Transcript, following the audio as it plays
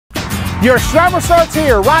Your summer starts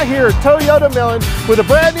here, right here at Toyota Millen, with a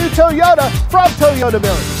brand new Toyota from Toyota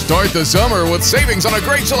Millen. Start the summer with savings on a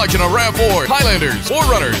great selection of RAV4, Highlanders,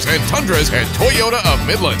 4Runners, and Tundras at Toyota of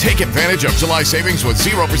Midland. Take advantage of July savings with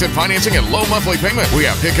 0% financing and low monthly payment. We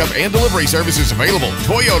have pickup and delivery services available.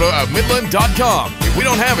 ToyotaofMidland.com. If we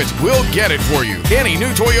don't have it, we'll get it for you. Any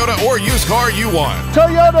new Toyota or used car you want.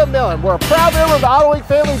 Toyota Millen, we're a proud member of the Auto Week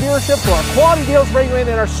family dealership, so our quality deals bring you in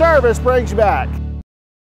and our service brings you back.